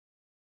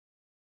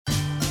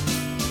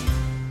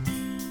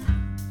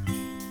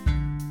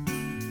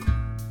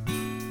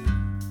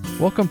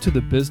Welcome to the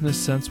Business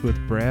Sense with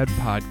Brad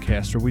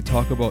podcast, where we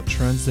talk about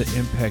trends that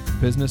impact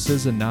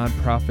businesses and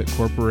nonprofit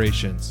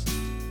corporations.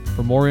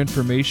 For more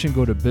information,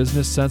 go to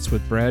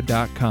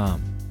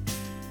businesssensewithbrad.com.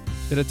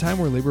 At a time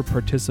where labor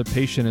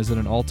participation is at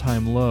an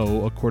all-time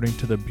low, according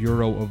to the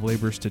Bureau of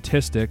Labor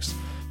Statistics,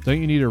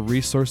 don't you need a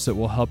resource that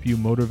will help you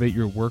motivate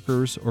your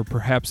workers, or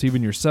perhaps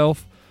even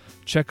yourself?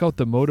 Check out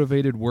the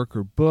Motivated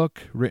Worker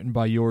book, written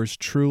by yours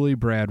truly,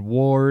 Brad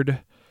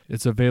Ward.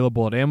 It's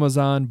available at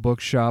Amazon,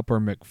 Bookshop, or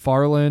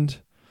McFarland.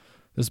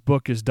 This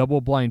book is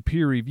double-blind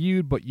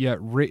peer-reviewed, but yet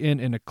written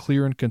in a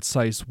clear and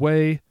concise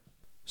way,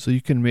 so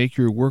you can make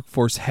your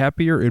workforce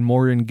happier and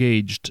more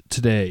engaged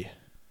today.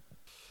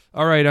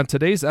 All right, on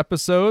today's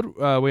episode,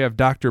 we have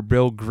Dr.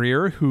 Bill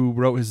Greer, who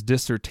wrote his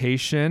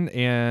dissertation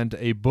and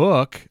a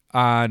book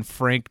on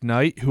Frank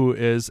Knight, who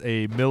is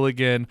a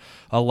Milligan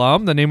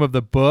alum. The name of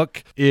the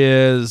book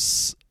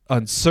is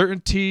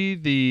Uncertainty,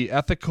 the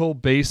Ethical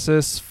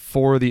Basis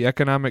for the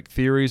Economic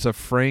Theories of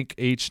Frank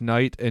H.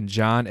 Knight and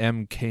John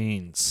M.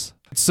 Keynes.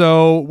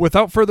 So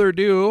without further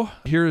ado,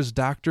 here is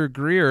Dr.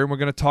 Greer, and we're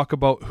going to talk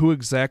about who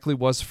exactly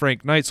was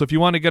Frank Knight. So if you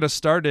want to get us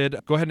started,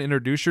 go ahead and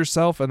introduce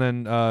yourself, and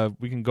then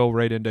we can go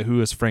right into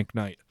who is Frank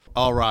Knight.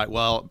 All right.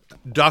 Well,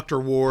 Dr.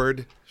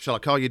 Ward, shall I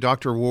call you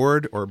Dr.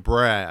 Ward or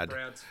Brad?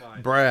 Brad's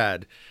fine.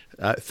 Brad,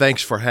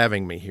 thanks for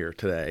having me here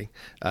today.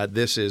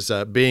 This is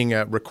being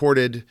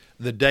recorded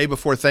the day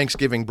before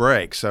Thanksgiving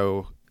break,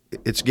 so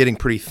it's getting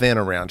pretty thin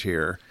around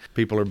here.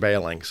 People are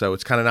bailing, so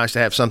it's kind of nice to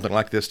have something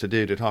like this to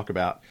do to talk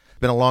about.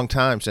 Been a long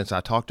time since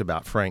I talked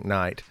about Frank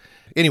Knight.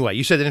 Anyway,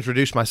 you said to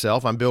introduce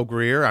myself. I'm Bill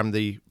Greer. I'm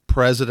the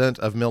president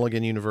of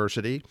Milligan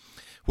University,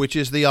 which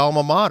is the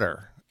alma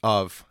mater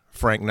of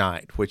Frank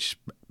Knight, which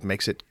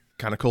makes it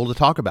kind of cool to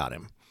talk about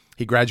him.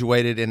 He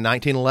graduated in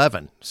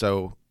 1911,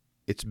 so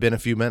it's been a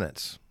few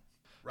minutes.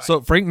 Right.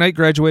 So Frank Knight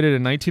graduated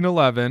in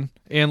 1911,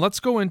 and let's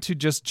go into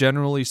just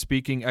generally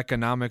speaking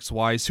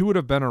economics-wise, who would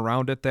have been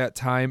around at that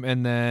time,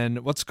 and then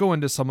let's go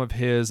into some of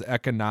his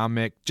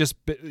economic,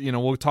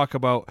 we'll talk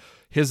about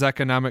his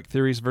economic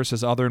theories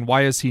versus other, and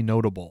why is he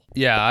notable?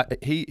 Yeah,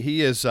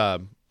 he is,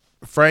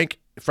 Frank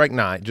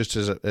Knight, just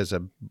as a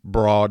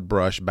broad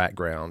brush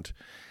background,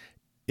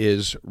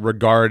 is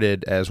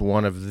regarded as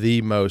one of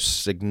the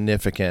most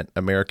significant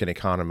American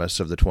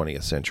economists of the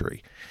 20th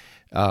century.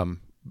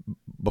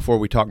 Before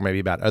we talk maybe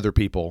about other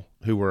people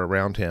who were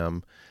around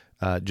him,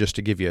 just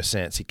to give you a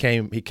sense, he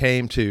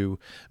came to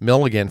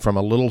Milligan from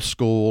a little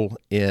school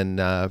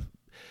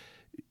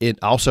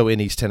also in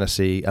East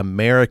Tennessee,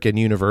 American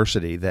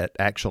University, that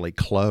actually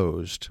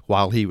closed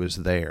while he was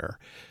there.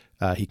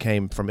 He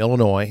came from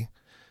Illinois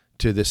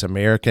to this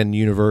American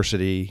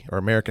University, I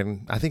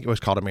think it was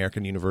called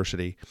American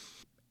University,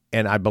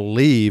 and I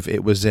believe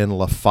it was in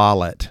La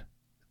Follette,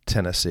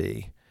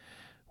 Tennessee,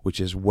 which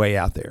is way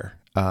out there.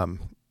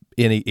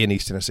 In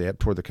East Tennessee, up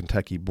toward the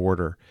Kentucky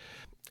border.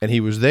 And he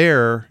was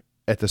there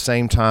at the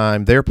same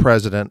time. Their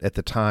president at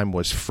the time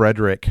was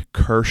Frederick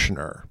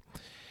Kirschner.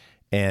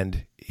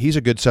 And he's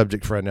a good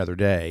subject for another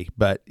day,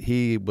 but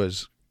he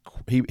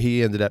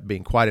ended up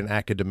being quite an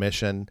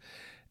academician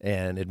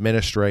and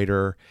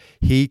administrator.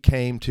 He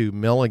came to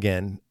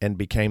Milligan and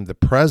became the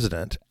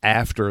president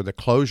after the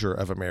closure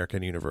of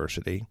American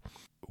University,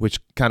 which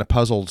kind of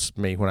puzzles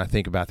me when I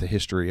think about the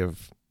history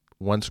of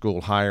one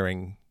school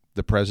hiring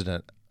the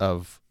president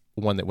of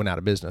one that went out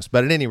of business.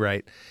 But at any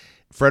rate,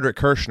 Frederick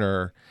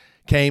Kirschner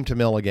came to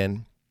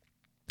Milligan,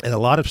 and a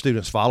lot of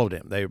students followed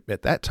him.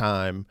 At that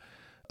time,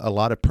 a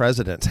lot of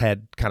presidents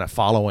had kind of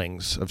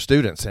followings of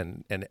students,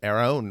 and our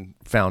own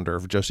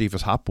founder,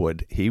 Josephus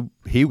Hopwood,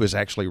 he was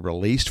actually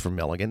released from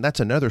Milligan. That's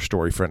another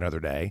story for another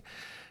day.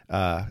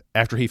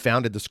 After he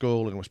founded the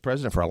school and was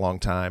president for a long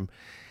time,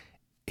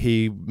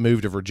 he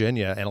moved to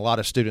Virginia, and a lot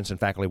of students and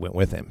faculty went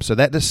with him. So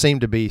that just seemed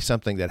to be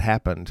something that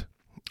happened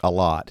a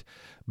lot.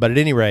 But at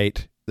any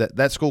rate,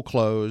 that school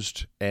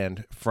closed,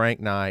 and Frank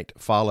Knight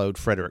followed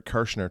Frederick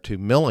Kirschner to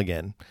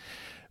Milligan.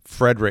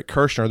 Frederick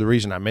Kirschner, the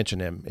reason I mention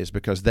him is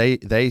because they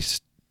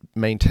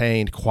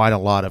maintained quite a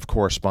lot of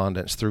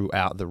correspondence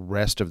throughout the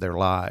rest of their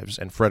lives.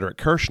 And Frederick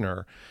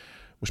Kirschner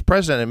was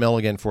president at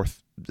Milligan for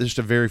just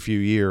a very few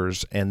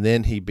years, and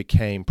then he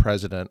became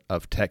president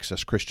of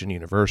Texas Christian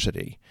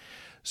University.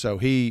 So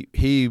he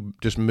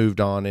just moved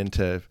on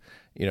into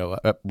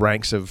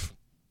ranks of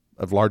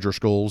larger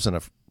schools and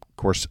of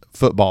course,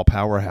 football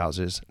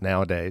powerhouses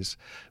nowadays,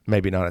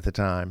 maybe not at the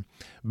time.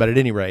 But at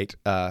any rate,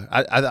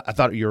 I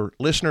thought your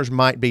listeners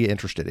might be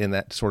interested in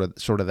that sort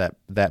of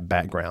that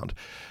background.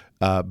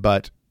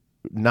 But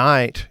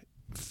Knight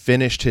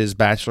finished his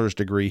bachelor's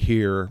degree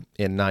here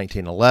in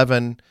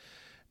 1911,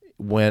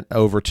 went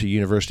over to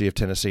University of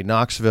Tennessee,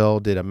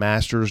 Knoxville, did a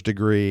master's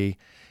degree,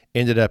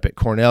 ended up at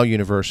Cornell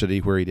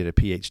University where he did a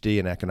PhD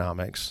in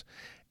economics,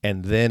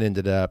 and then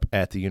ended up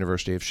at the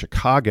University of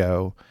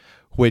Chicago,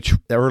 which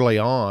early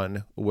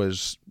on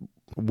was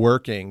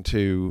working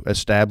to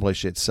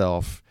establish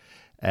itself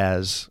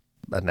as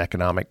an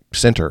economic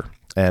center.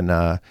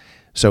 And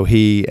so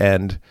he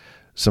and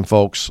some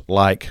folks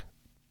like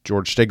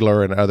George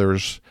Stigler and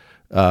others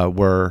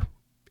were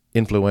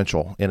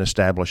influential in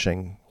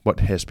establishing what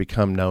has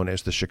become known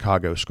as the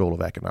Chicago School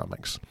of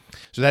Economics.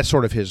 So that's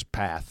sort of his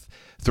path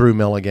through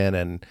Milligan,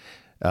 and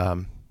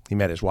he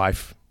met his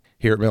wife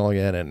here at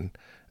Milligan, and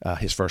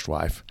his first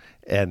wife,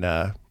 and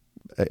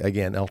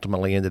again,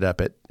 ultimately ended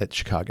up at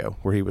Chicago,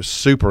 where he was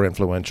super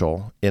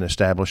influential in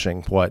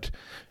establishing what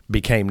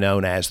became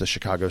known as the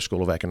Chicago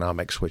School of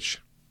Economics,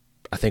 which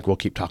I think we'll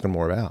keep talking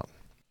more about.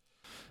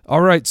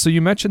 All right, so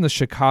you mentioned the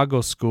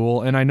Chicago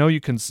School, and I know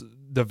you can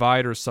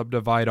divide or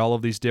subdivide all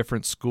of these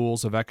different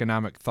schools of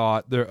economic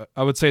thought.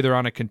 I would say they're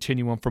on a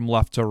continuum from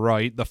left to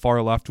right. The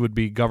far left would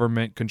be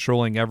government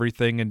controlling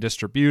everything and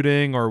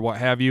distributing or what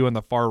have you, and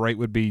the far right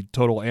would be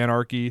total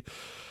anarchy.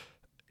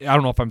 I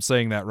don't know if I'm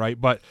saying that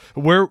right, but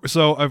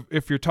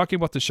if you're talking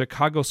about the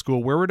Chicago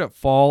School, where would it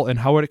fall and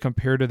how would it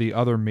compare to the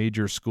other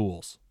major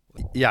schools?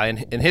 Yeah,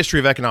 in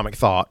history of economic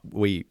thought,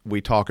 we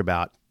talk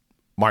about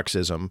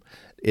Marxism.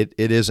 It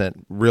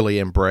isn't really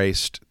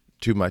embraced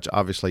too much,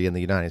 obviously, in the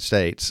United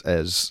States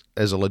as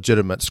a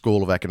legitimate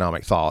school of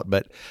economic thought,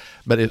 but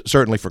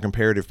certainly for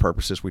comparative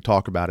purposes, we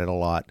talk about it a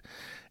lot,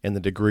 and the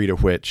degree to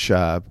which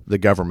the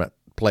government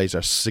plays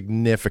a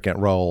significant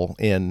role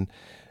in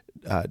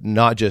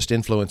not just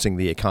influencing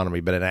the economy,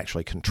 but in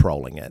actually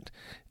controlling it,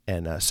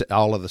 and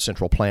all of the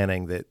central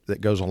planning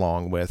that goes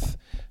along with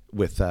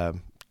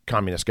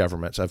communist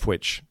governments, of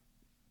which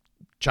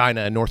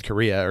China and North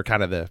Korea are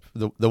kind of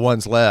the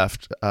ones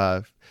left,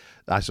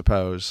 I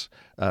suppose,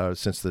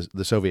 since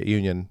the Soviet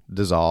Union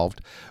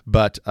dissolved.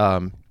 But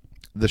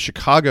the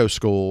Chicago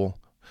School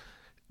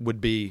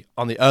would be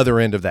on the other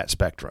end of that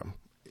spectrum.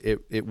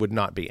 It would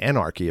not be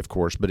anarchy, of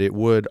course, but it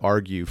would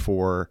argue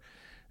for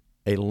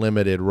a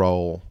limited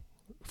role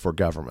for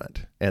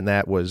government, and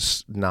that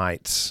was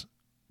Knight's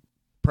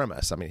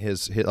premise. I mean,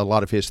 a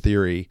lot of his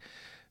theory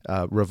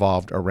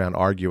revolved around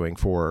arguing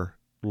for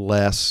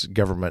less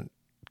government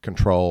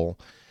control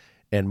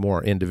and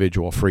more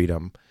individual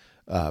freedom,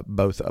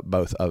 both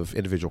of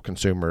individual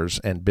consumers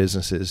and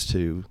businesses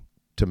to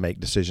make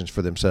decisions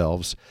for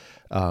themselves.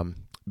 And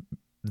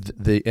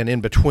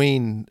in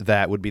between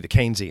that would be the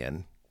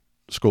Keynesian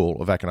school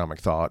of economic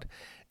thought,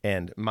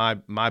 and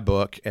my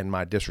book and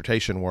my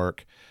dissertation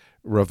work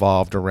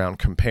revolved around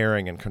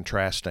comparing and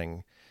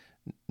contrasting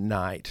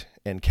Knight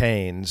and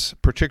Keynes,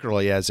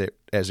 particularly as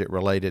it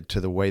related to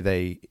the way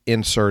they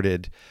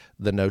inserted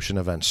the notion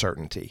of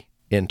uncertainty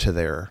into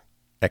their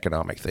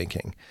economic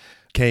thinking.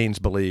 Keynes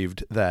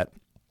believed that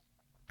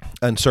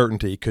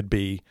uncertainty could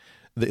be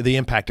the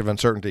impact of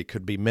uncertainty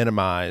could be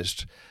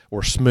minimized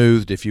or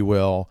smoothed, if you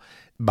will,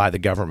 by the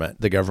government.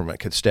 The government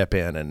could step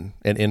in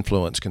and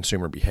influence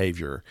consumer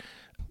behavior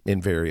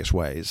in various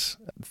ways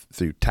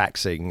through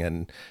taxing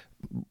and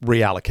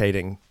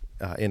reallocating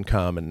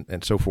income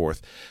and so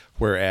forth,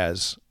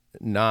 whereas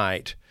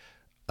Knight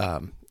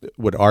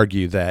would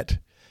argue that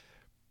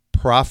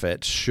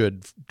profits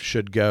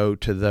should go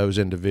to those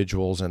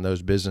individuals and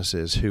those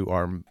businesses who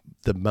are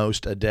the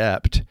most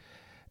adept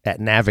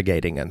at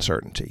navigating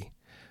uncertainty,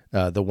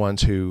 the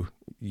ones who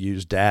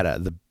use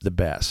data the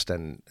best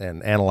and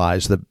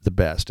analyze the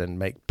best and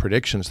make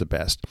predictions the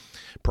best.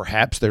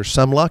 Perhaps there's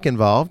some luck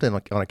involved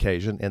on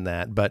occasion in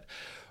that, but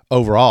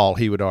overall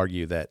he would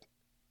argue that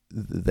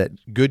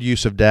good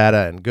use of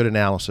data and good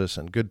analysis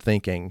and good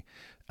thinking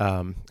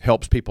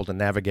helps people to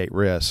navigate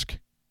risk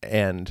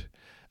and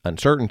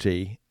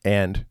uncertainty,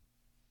 and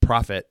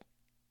profit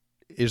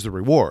is the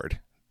reward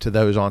to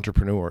those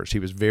entrepreneurs. He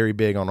was very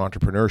big on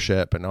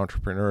entrepreneurship and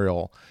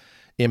entrepreneurial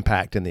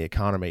impact in the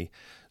economy.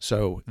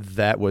 So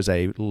that was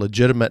a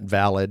legitimate,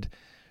 valid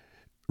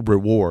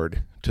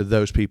reward to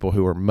those people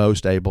who are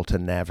most able to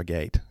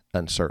navigate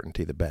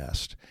uncertainty the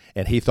best.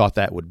 And he thought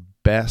that would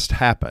best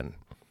happen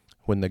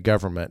when the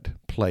government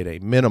played a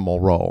minimal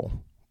role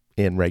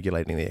in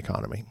regulating the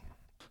economy.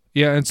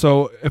 Yeah, and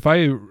so if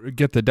I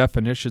get the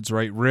definitions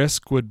right,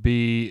 risk would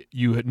be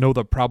you know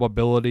the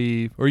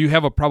probability, or you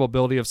have a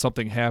probability of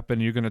something happen.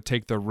 You're going to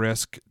take the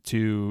risk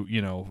to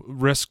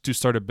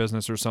start a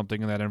business or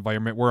something in that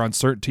environment. Where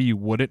uncertainty, you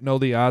wouldn't know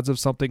the odds of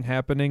something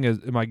happening.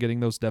 Am I getting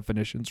those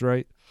definitions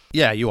right?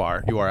 Yeah, you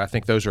are. I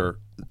think those are.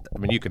 I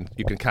mean, you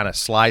can kind of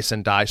slice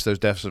and dice those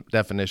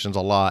definitions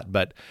a lot,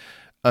 but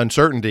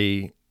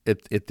uncertainty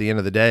at the end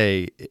of the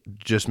day, it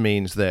just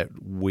means that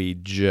we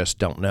just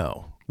don't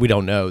know. We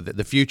don't know that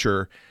the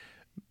future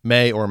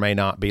may or may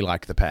not be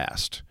like the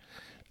past.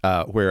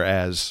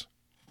 Whereas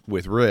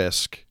with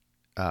risk,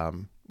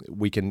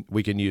 we can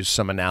use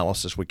some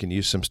analysis, we can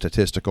use some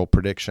statistical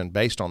prediction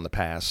based on the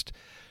past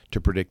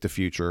to predict the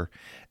future.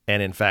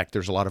 And in fact,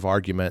 there's a lot of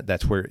argument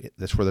that's where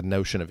the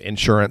notion of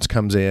insurance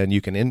comes in.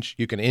 You can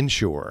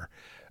insure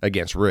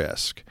against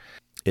risk.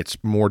 It's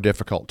more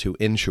difficult to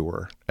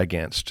insure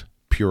against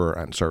pure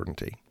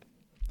uncertainty.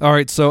 All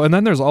right, so, and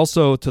then there's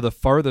also to the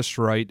farthest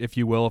right, if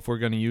you will, if we're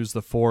going to use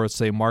the four,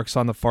 say Marx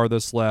on the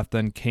farthest left,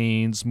 then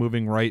Keynes,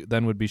 moving right,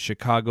 then would be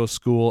Chicago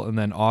School, and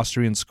then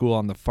Austrian School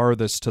on the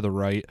farthest to the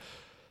right.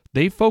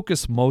 They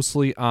focus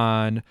mostly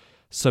on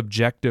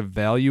subjective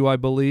value, I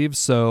believe.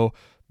 So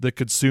the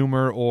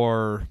consumer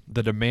or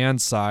the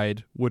demand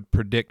side would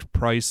predict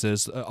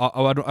prices.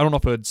 I don't know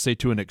if I would say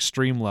to an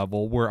extreme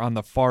level, where on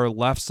the far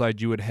left side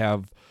you would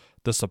have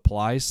the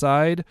supply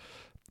side.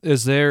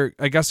 Is there,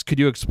 I guess, could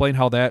you explain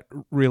how that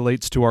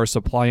relates to our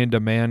supply and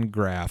demand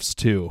graphs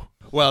too?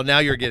 Well, now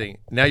you're getting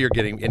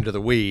into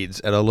the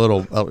weeds at a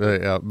little,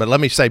 but let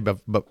me say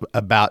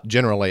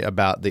generally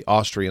about the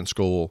Austrian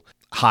School.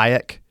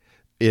 Hayek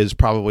is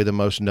probably the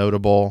most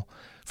notable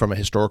from a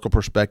historical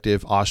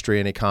perspective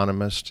Austrian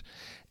economist,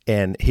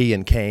 and he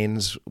and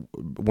Keynes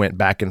went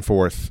back and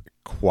forth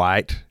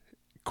quite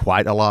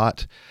a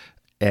lot.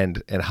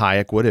 And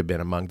Hayek would have been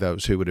among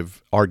those who would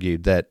have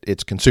argued that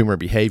it's consumer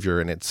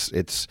behavior and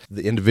it's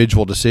the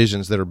individual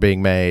decisions that are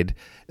being made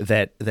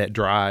that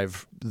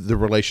drive the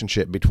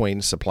relationship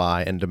between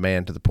supply and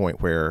demand to the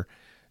point where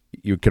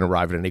you can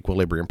arrive at an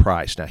equilibrium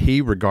price. Now,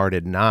 he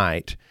regarded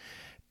Knight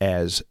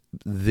as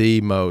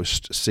the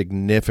most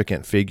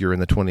significant figure in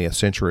the 20th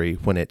century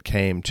when it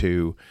came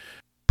to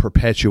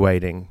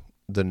perpetuating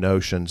the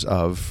notions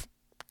of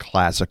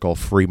classical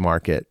free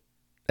market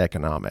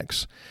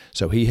economics.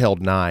 So he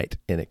held Knight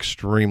in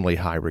extremely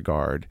high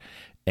regard,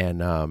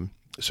 and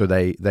so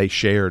they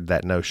shared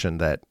that notion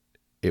that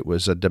it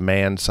was a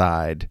demand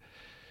side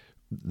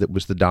that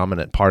was the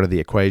dominant part of the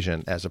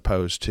equation, as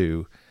opposed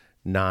to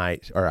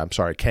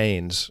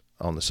Keynes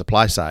on the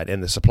supply side.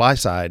 And the supply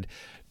side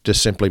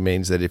just simply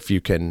means that if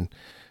the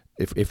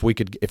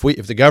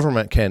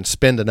government can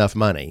spend enough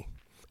money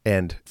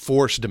and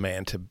force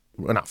demand to,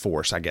 well, not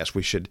force, I guess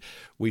we should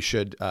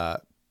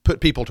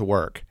put people to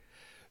work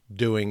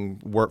doing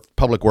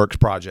public works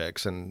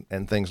projects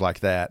and things like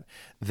that,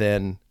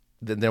 then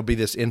there'll be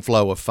this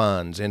inflow of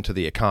funds into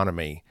the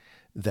economy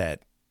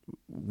that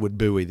would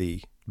buoy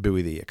the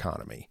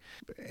economy.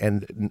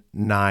 And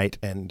Knight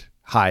and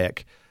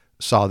Hayek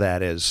saw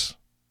that as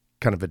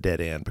kind of a dead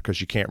end,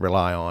 because you can't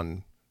rely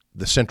on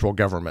the central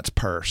government's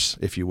purse,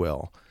 if you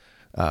will,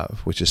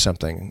 which is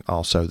something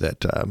also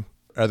that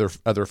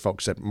other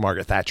folks at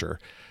Margaret Thatcher.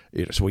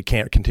 So we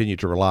can't continue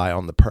to rely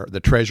on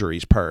the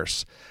Treasury's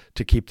purse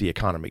to keep the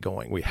economy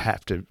going. We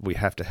have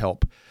to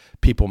help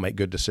people make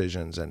good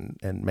decisions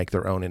and make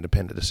their own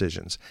independent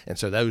decisions. And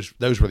so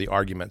those were the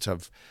arguments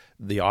of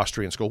the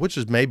Austrian School, which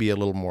is maybe a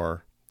little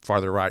more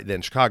farther right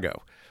than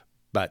Chicago,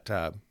 but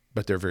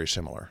they're very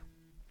similar,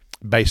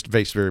 based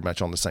very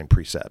much on the same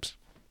precepts.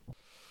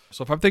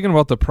 So if I'm thinking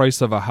about the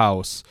price of a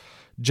house,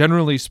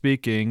 generally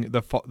speaking,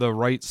 the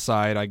right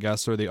side, I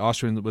guess, or the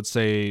Austrian would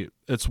say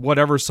it's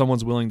whatever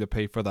someone's willing to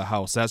pay for the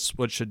house. That's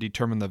what should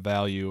determine the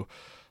value.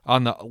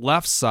 On the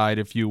left side,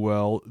 if you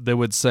will, they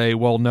would say,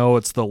 well, no,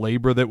 it's the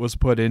labor that was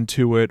put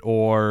into it,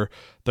 or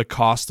the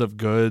cost of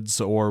goods,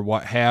 or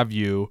what have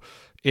you.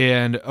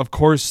 And of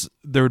course,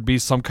 there would be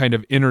some kind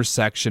of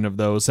intersection of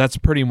those. That's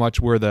pretty much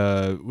would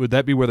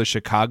that be where the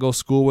Chicago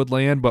School would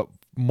land, but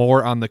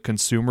more on the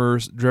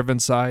consumer-driven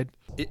side?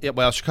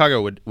 Well,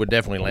 Chicago would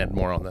definitely land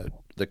more on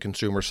the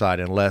consumer side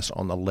and less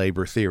on the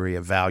labor theory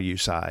of value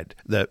side.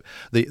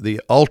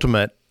 The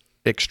ultimate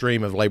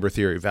extreme of labor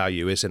theory of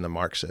value is in the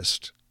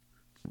Marxist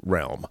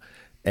realm,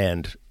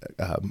 and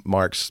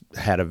Marx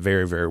had a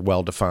very, very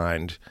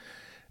well-defined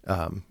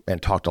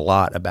and talked a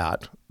lot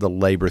about the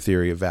labor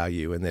theory of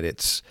value, and that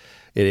it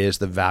is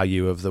the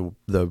value of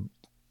the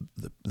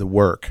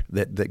work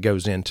that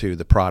goes into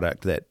the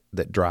product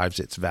that drives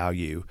its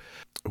value,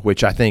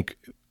 which I think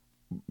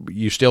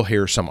you still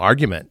hear some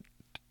argument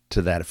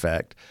to that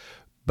effect,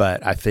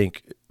 but I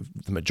think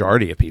the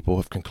majority of people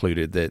have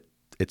concluded that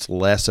it's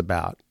less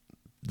about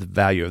the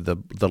value of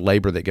the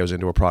labor that goes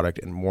into a product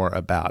and more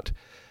about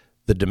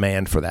the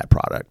demand for that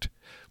product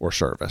or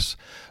service.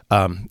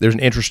 There's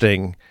an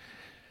interesting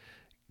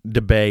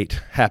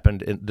debate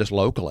happened just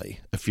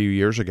locally a few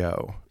years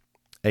ago.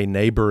 A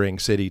neighboring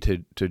city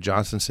to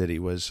Johnson City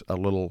was a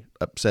little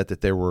upset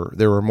that there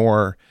were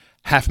more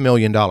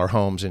 $500,000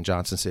 homes in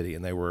Johnson City,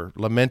 and they were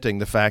lamenting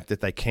the fact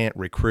that they can't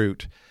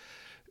recruit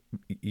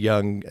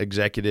young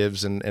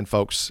executives and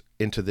folks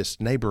into this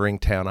neighboring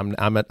town.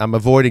 I'm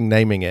avoiding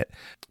naming it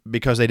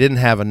because they didn't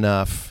have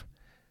enough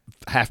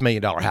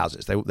 $500,000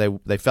 houses.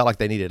 They felt like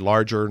they needed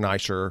larger,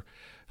 nicer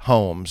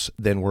homes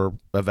than were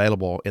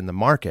available in the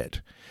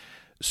market.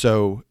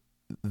 So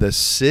the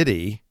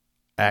city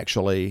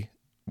actually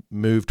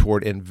moved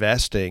toward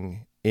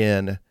investing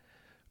in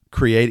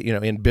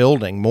in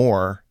building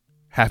more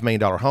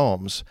 $500,000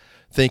 homes,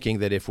 thinking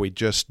that if we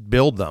just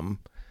build them,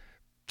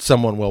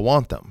 someone will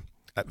want them,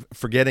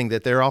 forgetting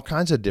that there are all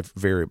kinds of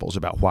variables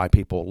about why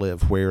people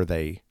live where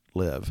they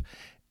live.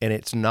 And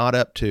it's not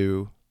up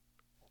to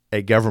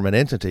a government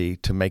entity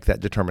to make that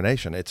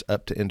determination. It's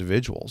up to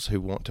individuals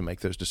who want to make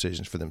those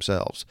decisions for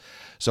themselves.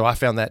 So I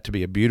found that to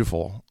be a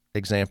beautiful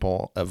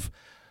example of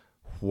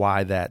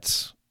why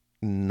that's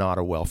not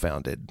a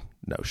well-founded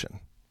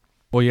notion.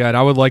 Well, yeah, and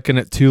I would liken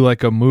it to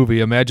like a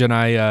movie. Imagine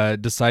I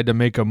decide to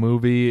make a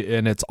movie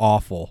and it's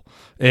awful,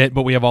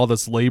 but we have all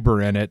this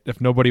labor in it. If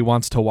nobody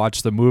wants to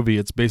watch the movie,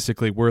 it's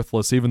basically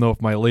worthless, even though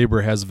if my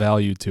labor has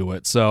value to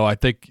it. So I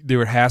think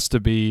there has to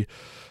be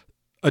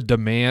a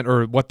demand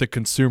or what the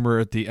consumer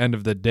at the end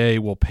of the day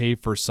will pay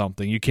for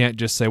something. You can't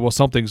just say, well,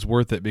 something's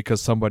worth it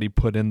because somebody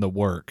put in the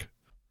work.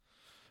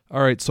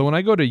 All right, so when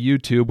I go to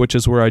YouTube, which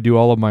is where I do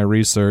all of my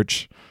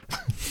research,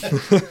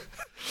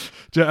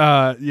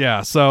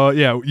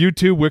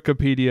 YouTube,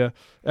 Wikipedia.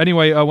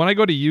 Anyway, when I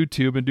go to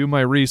YouTube and do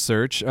my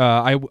research,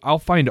 I'll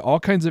find all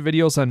kinds of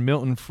videos on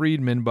Milton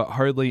Friedman, but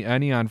hardly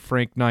any on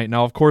Frank Knight.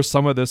 Now, of course,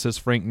 some of this is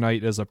Frank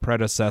Knight as a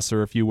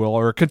predecessor, if you will,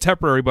 or a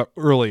contemporary, but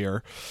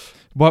earlier.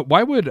 But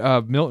why would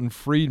Milton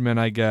Friedman,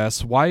 I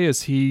guess, why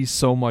is he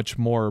so much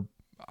more,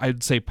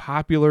 I'd say,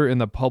 popular in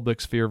the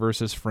public sphere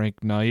versus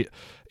Frank Knight?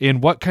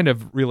 And what kind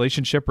of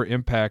relationship or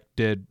impact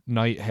did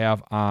Knight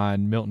have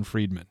on Milton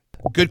Friedman?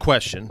 Good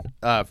question.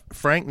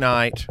 Frank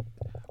Knight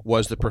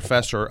was the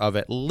professor of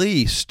at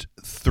least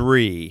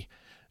 3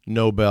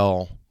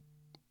 Nobel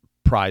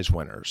Prize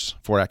winners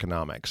for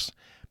economics,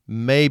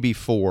 maybe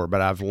 4,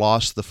 but I've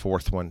lost the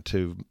 4th one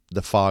to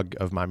the fog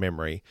of my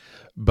memory.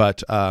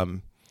 But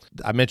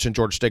I mentioned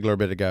George Stigler a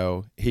bit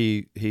ago.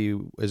 He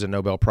is a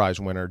Nobel Prize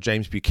winner.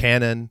 James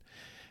Buchanan,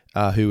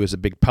 who is a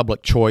big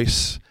public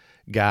choice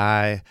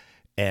guy,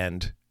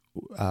 and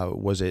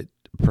was a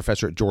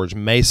professor at George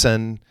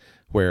Mason,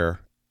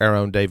 where our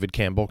own David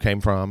Campbell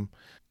came from.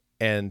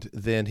 And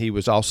then he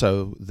was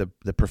also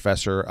the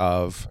professor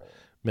of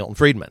Milton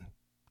Friedman.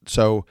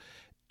 So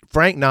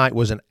Frank Knight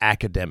was an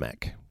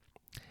academic.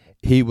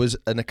 He was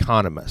an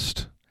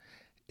economist.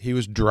 He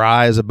was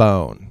dry as a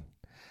bone.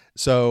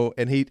 So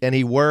and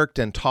he worked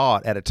and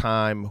taught at a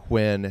time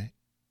when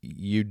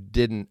you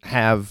didn't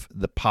have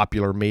the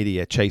popular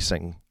media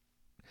chasing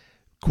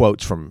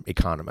quotes from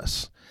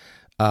economists.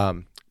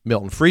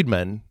 Milton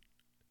Friedman,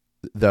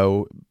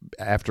 though,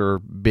 after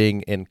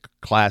being in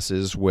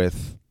classes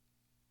with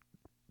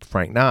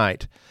Frank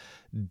Knight,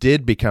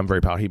 did become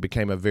very powerful. He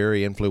became a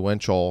very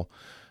influential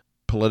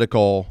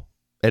political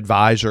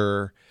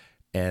advisor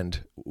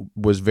and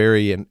was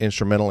very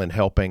instrumental in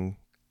helping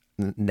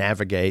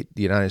navigate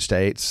the United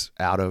States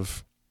out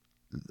of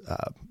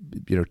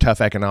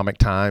tough economic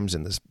times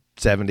in the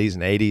 70s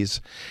and 80s.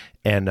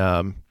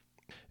 And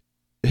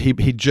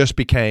he just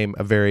became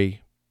a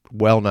very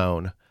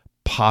well-known,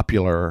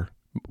 popular,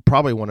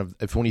 probably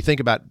when you think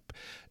about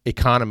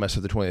economists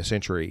of the 20th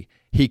century,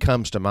 he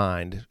comes to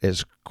mind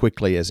as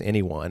quickly as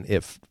anyone,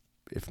 if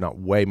not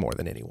way more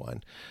than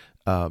anyone,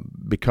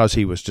 because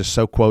he was just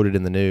so quoted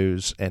in the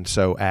news and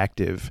so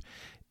active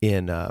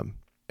in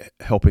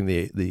helping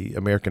the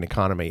American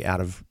economy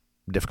out of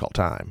difficult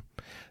time.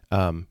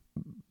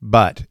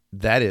 But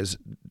that is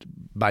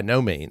by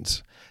no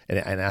means,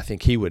 and I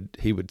think he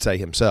would say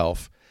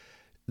himself,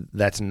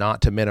 that's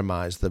not to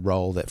minimize the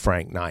role that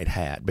Frank Knight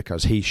had,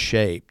 because he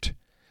shaped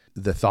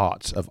the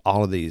thoughts of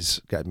all of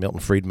these guys, Milton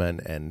Friedman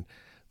and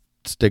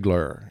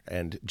Stigler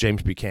and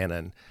James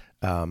Buchanan.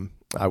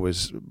 I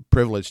was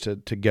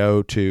privileged to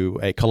go to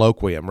a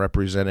colloquium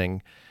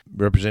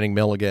representing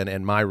Milligan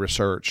and my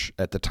research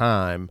at the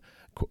time.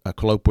 A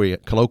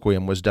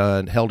colloquium was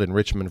held in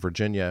Richmond,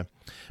 Virginia,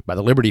 by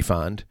the Liberty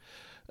Fund,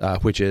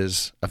 which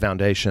is a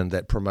foundation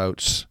that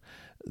promotes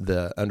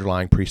the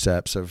underlying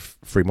precepts of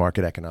free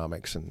market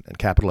economics and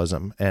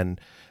capitalism. And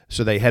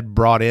so they had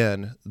brought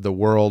in the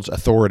world's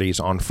authorities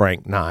on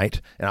Frank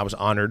Knight, and I was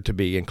honored to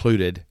be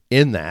included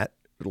in that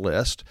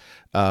list.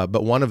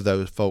 But one of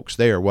those folks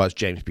there was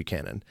James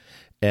Buchanan.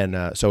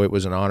 And so it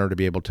was an honor to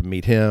be able to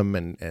meet him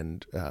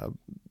and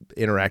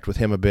interact with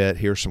him a bit,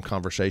 hear some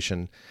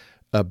conversation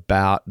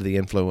about the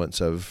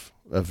influence of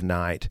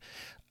Knight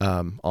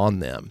on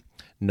them.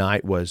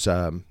 Knight was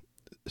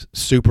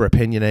super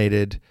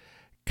opinionated,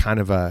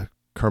 kind of a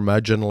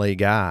curmudgeonly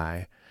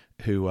guy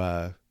who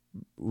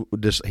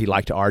he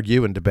liked to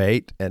argue and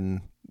debate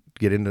and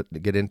get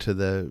into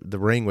the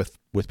ring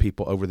with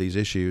people over these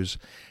issues,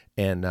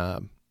 and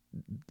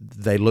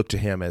they looked to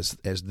him as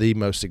the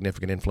most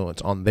significant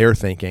influence on their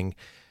thinking,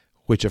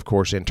 which of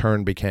course in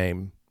turn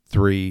became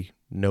 3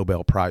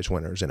 Nobel Prize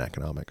winners in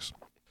economics.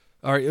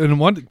 All right, and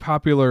one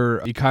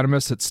popular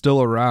economist that's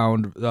still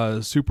around,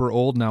 super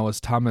old now, is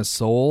Thomas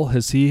Sowell.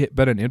 Has he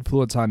been an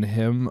influence on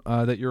him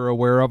that you're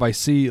aware of? I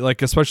see,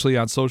 especially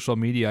on social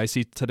media, I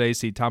see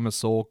Thomas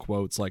Sowell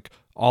quotes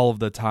all of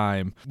the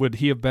time. Would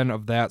he have been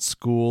of that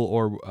school,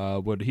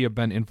 or would he have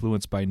been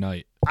influenced by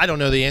Knight? I don't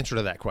know the answer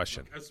to that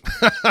question.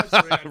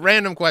 That's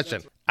random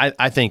question.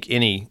 I think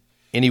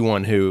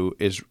anyone who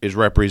is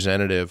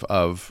representative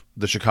of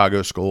the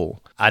Chicago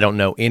School, I don't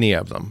know any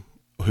of them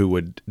who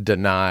would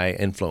deny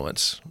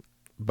influence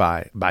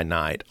by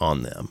Knight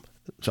on them.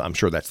 So I'm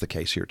sure that's the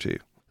case here too.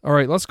 All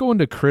right, let's go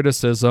into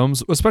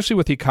criticisms. Especially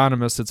with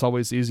economists, it's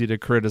always easy to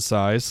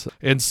criticize.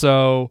 And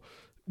so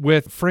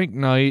with Frank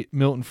Knight,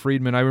 Milton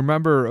Friedman, I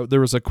remember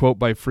there was a quote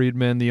by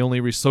Friedman, the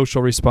only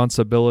social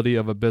responsibility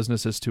of a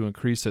business is to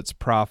increase its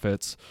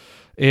profits.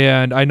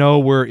 And I know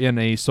we're in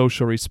a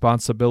social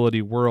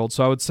responsibility world,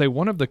 so I would say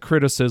one of the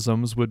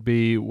criticisms would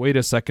be, wait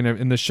a second,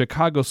 in the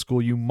Chicago School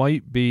you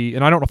might be,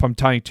 and I don't know if I'm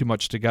tying too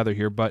much together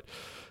here, but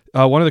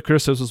one of the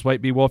criticisms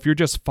might be, well, if you're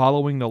just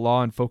following the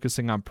law and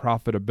focusing on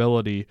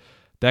profitability,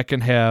 that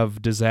can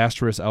have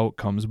disastrous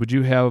outcomes. Would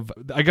you have,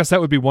 I guess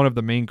that would be one of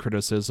the main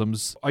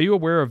criticisms. Are you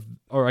aware of,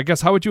 or I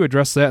guess how would you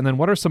address that? And then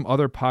what are some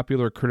other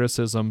popular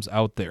criticisms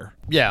out there?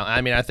 Yeah,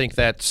 I mean, I think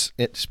that's,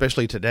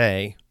 especially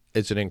today,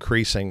 it's an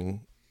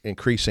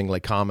increasingly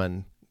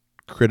common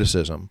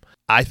criticism.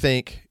 I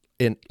think,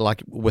 in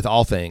like with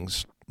all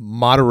things,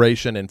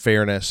 moderation and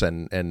fairness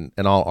and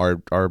all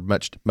are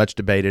much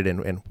debated,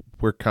 and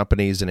where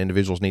companies and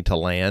individuals need to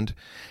land.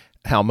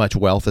 How much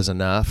wealth is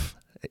enough,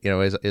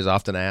 is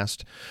often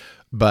asked.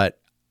 But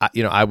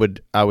I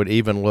would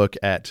even look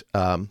at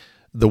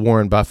the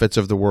Warren Buffetts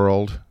of the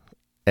world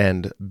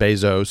and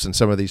Bezos and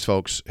some of these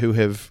folks who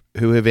have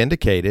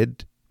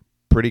indicated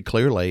pretty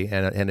clearly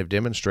and have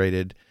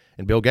demonstrated,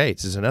 and Bill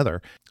Gates is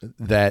another,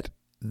 that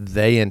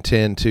they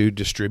intend to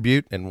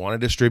distribute and want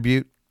to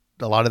distribute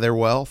a lot of their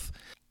wealth.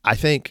 I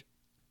think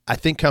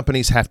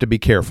companies have to be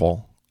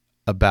careful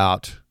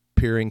about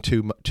appearing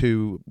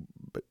too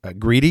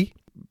greedy,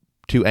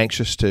 too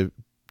anxious to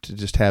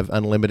just have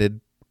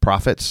unlimited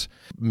profits.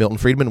 Milton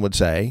Friedman would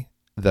say,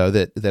 though,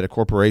 that a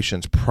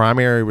corporation's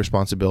primary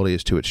responsibility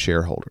is to its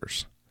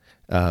shareholders.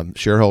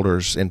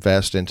 Shareholders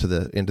invest into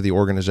the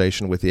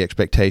organization with the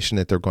expectation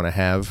that they're going to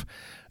have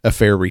a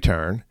fair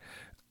return,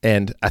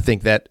 and I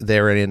think that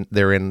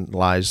therein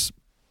lies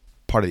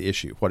part of the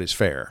issue. What is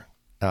fair?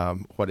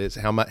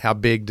 How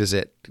big does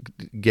it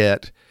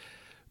get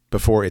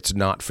before it's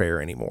not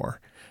fair anymore?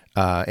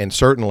 And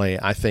certainly,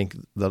 I think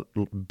the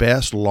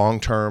best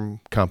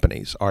long-term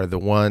companies are the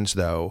ones,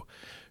 though,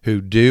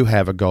 who do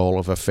have a goal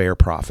of a fair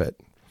profit,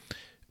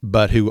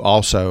 but who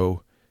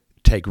also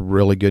take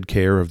really good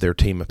care of their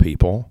team of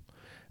people.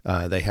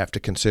 They have to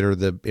consider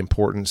the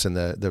importance and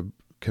the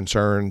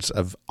concerns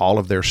of all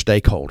of their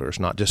stakeholders,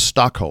 not just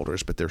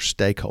stockholders, but their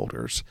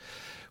stakeholders,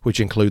 which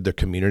include the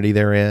community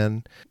they're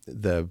in,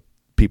 the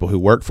people who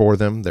work for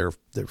them, their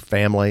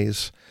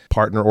families,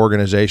 partner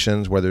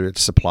organizations, whether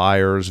it's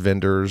suppliers,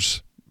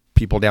 vendors,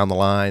 people down the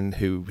line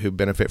who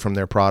benefit from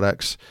their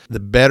products. The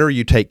better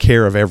you take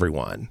care of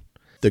everyone,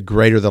 the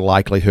greater the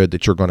likelihood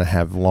that you're going to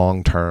have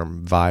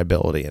long-term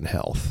viability and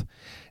health.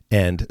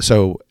 And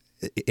so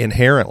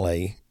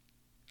inherently,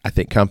 I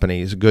think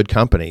good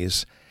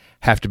companies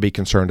have to be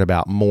concerned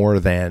about more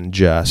than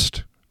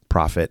just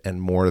profit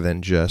and more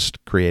than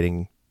just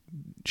creating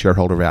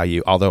shareholder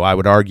value. Although I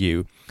would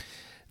argue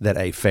that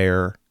a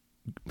fair,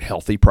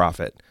 healthy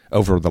profit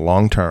over the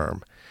long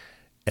term,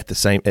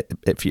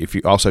 if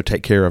you also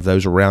take care of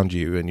those around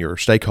you and your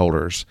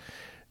stakeholders,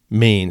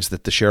 means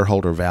that the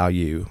shareholder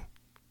value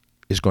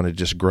is going to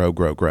just grow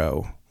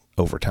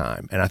over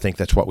time. And I think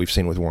that's what we've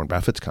seen with Warren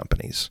Buffett's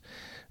companies.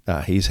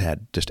 He's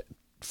had just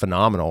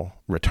phenomenal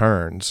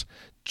returns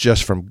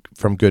just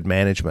from good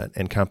management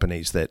and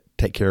companies that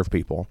take care of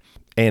people.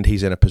 And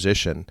he's in a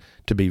position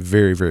to be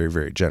very, very,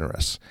 very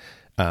generous.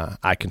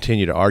 I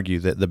continue to argue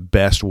that the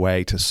best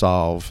way to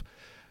solve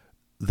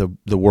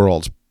the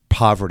world's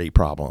poverty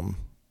problem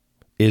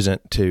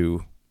isn't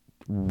to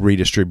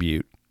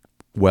redistribute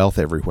wealth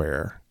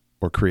everywhere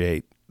or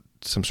create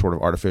some sort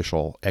of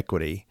artificial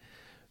equity,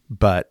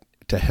 but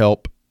to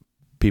help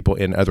people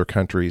in other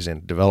countries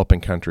and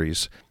developing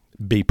countries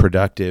be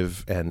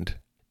productive and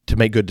to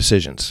make good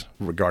decisions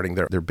regarding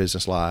their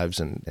business lives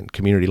and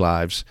community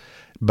lives,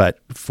 but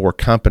for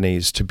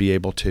companies to be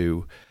able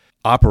to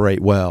operate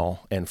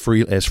well and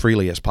as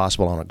freely as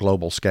possible on a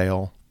global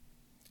scale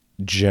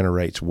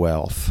generates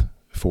wealth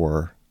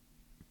for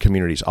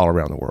communities all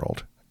around the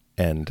world.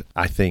 And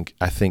I think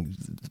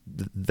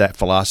that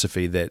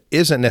philosophy that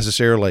isn't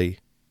necessarily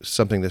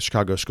something that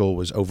Chicago School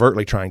was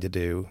overtly trying to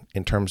do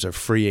in terms of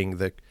freeing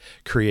the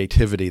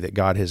creativity that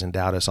God has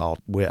endowed us all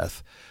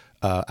with,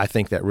 I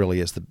think that really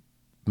is the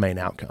main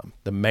outcome.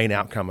 The main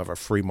outcome of a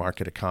free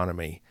market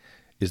economy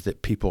is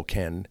that people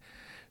can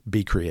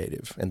be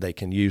creative and they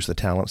can use the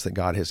talents that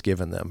God has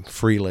given them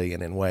freely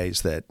and in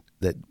ways that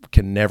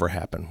can never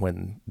happen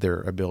when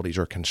their abilities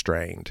are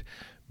constrained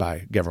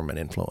by government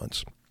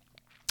influence.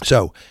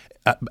 So,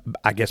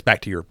 I guess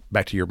back to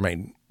your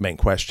main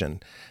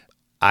question,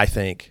 I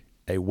think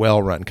a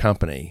well-run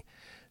company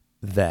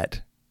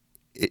that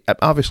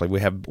obviously we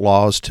have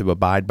laws to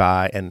abide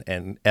by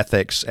and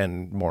ethics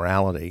and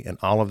morality, and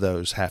all of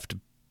those have to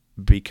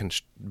be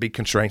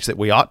constraints that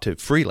we ought to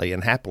freely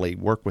and happily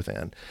work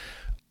within.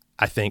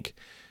 I think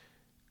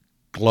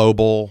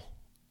global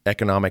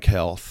economic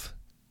health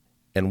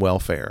and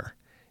welfare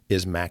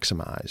is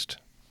maximized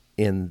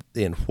in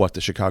what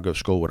the Chicago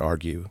School would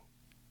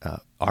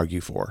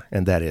argue for,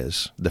 and that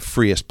is the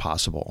freest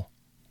possible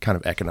kind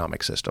of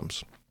economic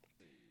systems.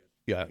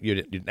 Yeah, you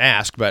didn't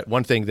ask, but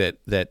one thing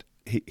that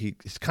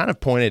he's kind of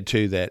pointed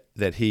to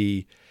that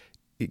he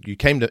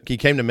came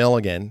to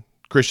Milligan,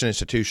 Christian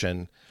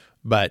institution,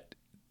 but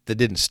that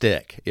didn't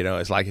stick.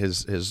 It's like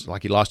his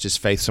like he lost his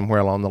faith somewhere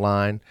along the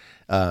line.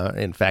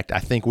 In fact, I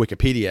think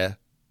Wikipedia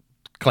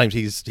claims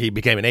he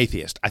became an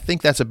atheist. I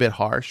think that's a bit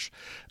harsh.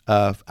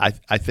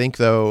 I think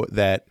though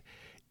that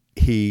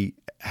he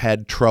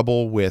had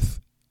trouble with.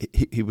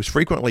 He was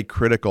frequently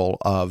critical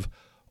of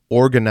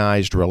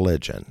organized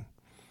religion,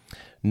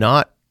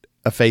 not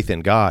a faith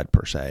in God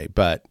per se,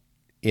 but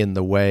in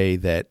the way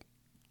that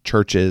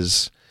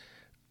churches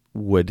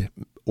would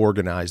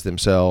organize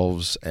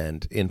themselves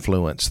and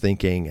influence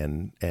thinking,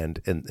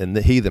 and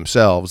he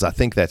themselves, I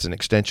think that's an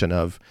extension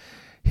of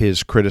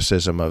his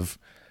criticism of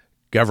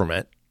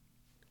government.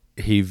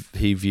 He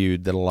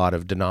viewed that a lot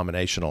of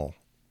denominational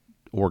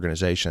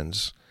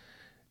organizations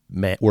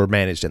were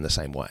managed in the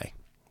same way,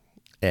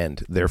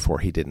 and therefore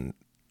he didn't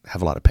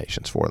have a lot of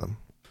patience for them.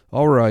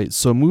 All right,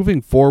 so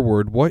moving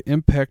forward, what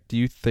impact do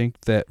you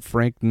think that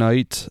Frank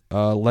Knight,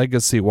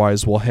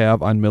 legacy-wise, will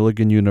have on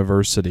Milligan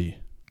University?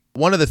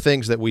 One of the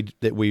things that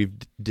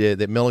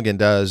Milligan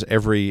does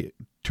every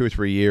 2 or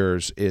 3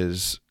 years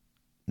is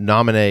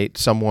nominate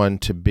someone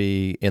to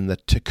be in the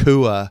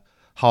Takua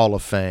Hall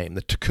of Fame.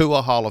 The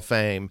Takua Hall of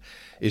Fame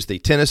is the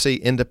Tennessee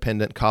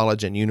Independent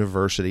College and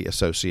University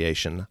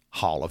Association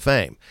Hall of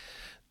Fame.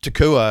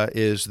 Takua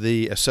is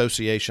the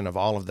association of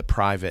all of the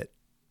private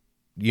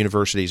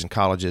universities and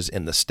colleges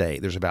in the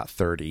state. There's about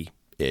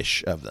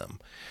 30-ish of them.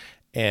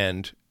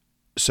 And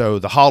so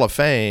the Hall of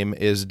Fame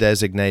was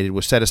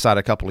set aside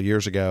a couple of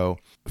years ago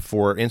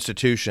for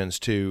institutions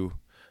to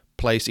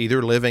place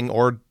either living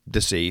or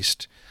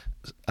deceased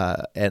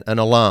an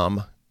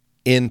alum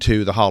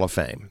into the Hall of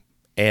Fame.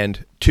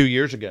 And 2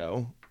 years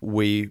ago,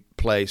 we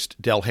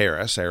placed Del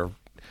Harris, our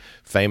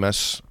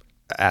famous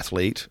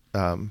athlete,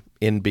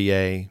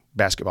 NBA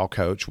basketball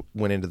coach,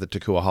 went into the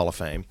Takua Hall of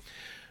Fame.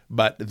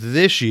 But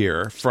this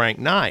year, Frank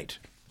Knight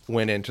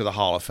went into the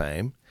Hall of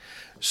Fame.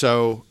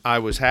 So I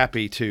was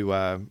happy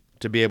to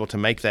be able to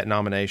make that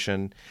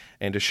nomination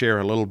and to share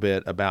a little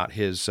bit about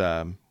his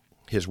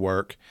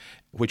work,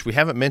 which we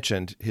haven't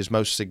mentioned his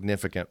most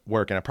significant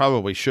work, and I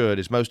probably should.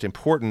 His most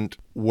important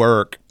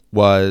work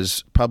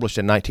was published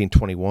in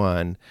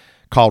 1921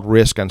 called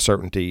Risk,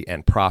 Uncertainty,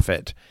 and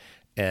Profit.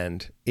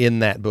 And in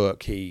that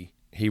book, he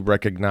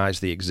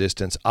recognized the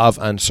existence of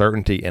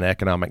uncertainty in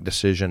economic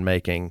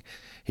decision-making.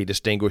 He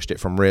distinguished it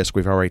from risk.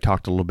 We've already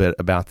talked a little bit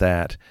about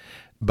that.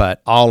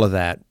 But all of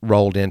that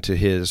rolled into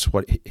his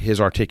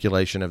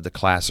articulation of the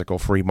classical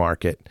free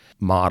market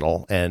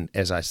model. And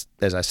as I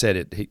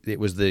said, it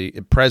was the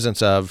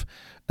presence of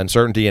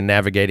uncertainty in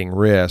navigating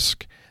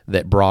risk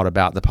that brought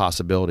about the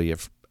possibility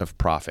of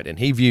profit. And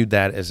he viewed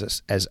that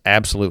as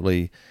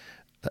absolutely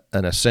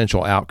an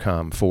essential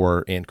outcome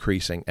for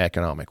increasing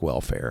economic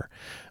welfare.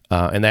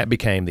 And that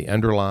became the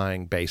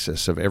underlying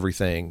basis of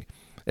everything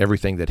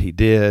that he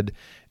did,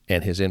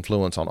 and his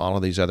influence on all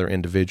of these other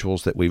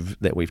individuals that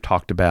we've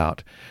talked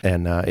about,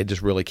 and it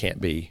just really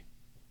can't be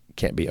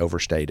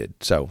overstated.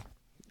 So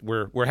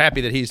we're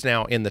happy that he's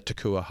now in the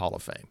Takua Hall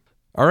of Fame.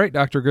 All right,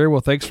 Dr. Greer. Well,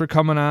 thanks for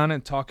coming on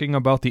and talking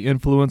about the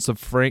influence of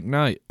Frank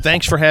Knight.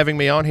 Thanks for having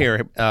me on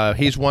here.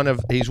 He's one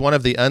of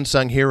the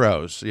unsung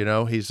heroes. You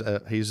know, he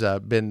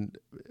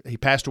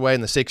passed away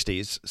in the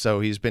 60s, so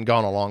he's been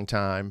gone a long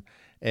time.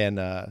 And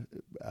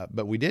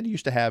but we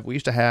used to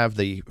have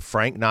the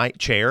Frank Knight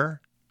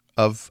Chair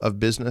of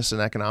Business and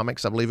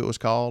Economics, I believe it was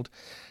called,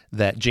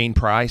 that Gene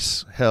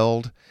Price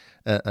held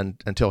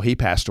until he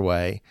passed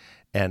away.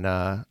 And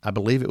I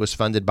believe it was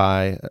funded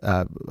by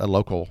a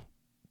local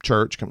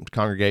church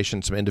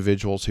congregation, some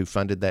individuals who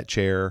funded that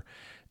chair.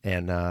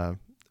 And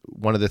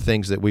one of the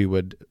things that we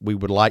would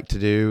like to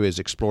do is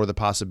explore the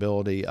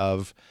possibility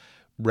of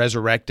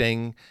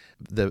resurrecting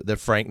the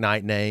Frank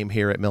Knight name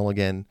here at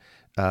Milligan,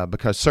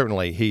 because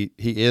certainly he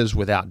is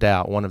without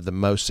doubt one of the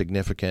most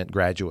significant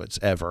graduates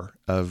ever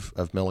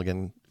of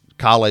Milligan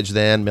College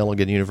then,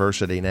 Milligan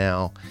University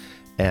now.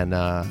 And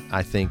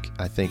I think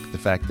the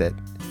fact that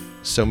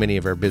so many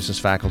of our business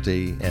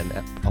faculty and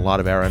a lot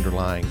of our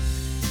underlying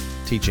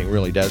teaching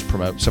really does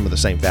promote some of the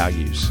same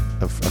values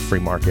of free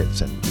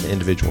markets and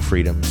individual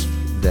freedoms,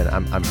 then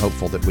I'm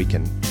hopeful that we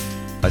can,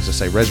 as I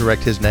say,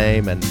 resurrect his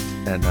name and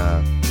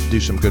do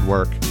some good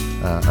work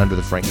under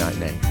the Frank Knight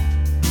name.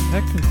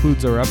 That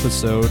concludes our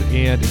episode,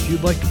 and if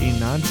you'd like a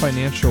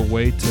non-financial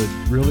way to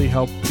really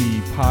help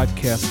the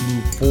podcast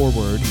move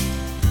forward,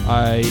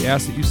 I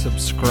ask that you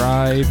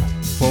subscribe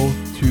both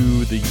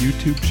to the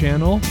YouTube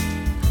channel,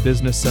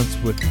 Business Sense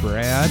with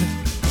Brad,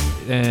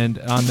 and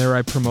on there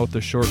I promote the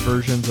short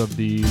versions of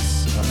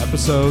these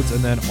episodes,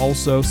 and then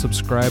also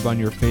subscribe on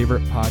your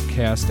favorite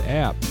podcast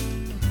app.